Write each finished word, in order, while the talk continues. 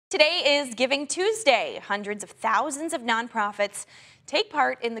Today is Giving Tuesday. Hundreds of thousands of nonprofits take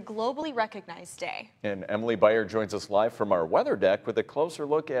part in the globally recognized day. And Emily Beyer joins us live from our weather deck with a closer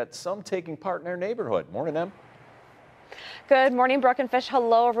look at some taking part in our neighborhood. Morning, Em. Good morning, Brooke and Fish.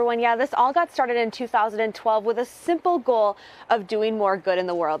 Hello, everyone. Yeah, this all got started in 2012 with a simple goal of doing more good in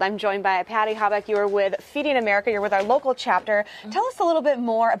the world. I'm joined by Patty Habeck. You are with Feeding America. You're with our local chapter. Tell us a little bit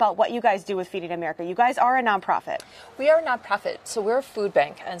more about what you guys do with Feeding America. You guys are a nonprofit. We are a nonprofit, so we're a food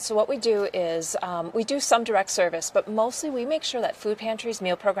bank. And so what we do is we do some direct service, but mostly we make sure that food pantries,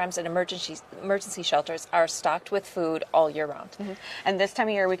 meal programs, and emergency shelters are stocked with food all year round. And this time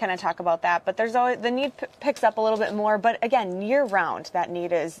of year, we kind of talk about that, but there's always the need picks up a little bit more. But again, year round, that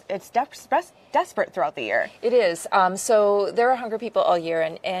need it's desperate throughout the year. It is. So there are hungry people all year,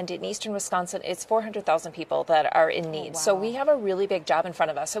 and in eastern Wisconsin, it's 400,000 people that are in need. Oh, wow. So we have a really big job in front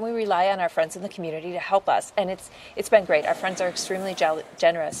of us, and we rely on our friends in the community to help us. And it's been great. Our friends are extremely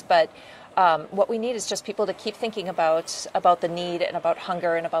generous, but what we need is just people to keep thinking about the need and about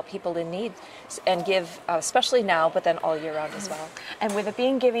hunger and about people in need, and give, especially now, but then all year round as well. And with it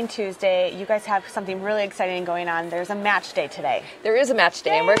being Giving Tuesday, you guys have something really exciting going on. There's a match day today. There is a match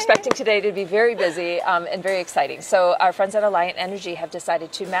day, and we're expecting today to be very busy and very exciting. So our friends at Alliant Energy have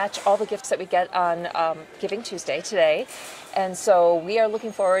decided to match all the gifts that we get on Giving Tuesday today. And so we are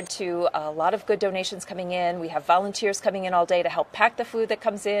looking forward to a lot of good donations coming in. We have volunteers coming in all day to help pack the food that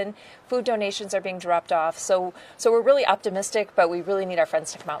comes in. Food donations are being dropped off. So we're really optimistic, but we really need our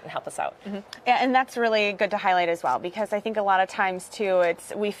friends to come out and help us out. Yeah, and that's really good to highlight as well, because I think a lot of times too,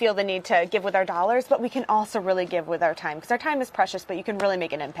 we feel the need to give with our dollars, but we can also really give with our time, because our time is precious, but you can really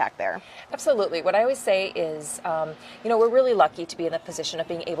make an impact there. Absolutely. What I always say is, we're really lucky to be in the position of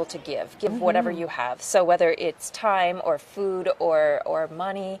being able to give whatever you have. So whether it's time or food or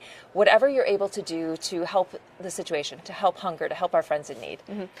money, whatever you're able to do to help the situation, to help hunger, to help our friends in need.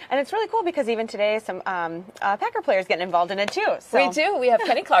 And it's really cool because even today some Packer players getting involved in it too. So. We do. We have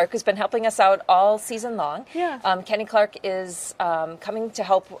Kenny Clark, who's been helping us out all season long. Yeah. Kenny Clark is coming to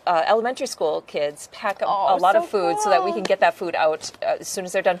help elementary school kids pack a lot so of food cool. so that we can get that food out. As soon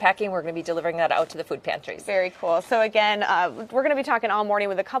as they're done packing, we're going to be delivering that out to the food pantries. Very cool. So again, we're going to be talking all morning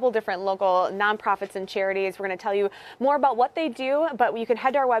with a couple different local nonprofits and charities. We're going to tell you more about what they do, but you can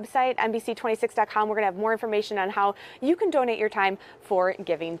head to our website, NBC26.com. We're going to have more information on how you can donate your time for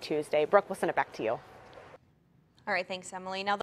Giving Tuesday. Brooke, we'll send it back to you. All right, thanks, Emily. Now,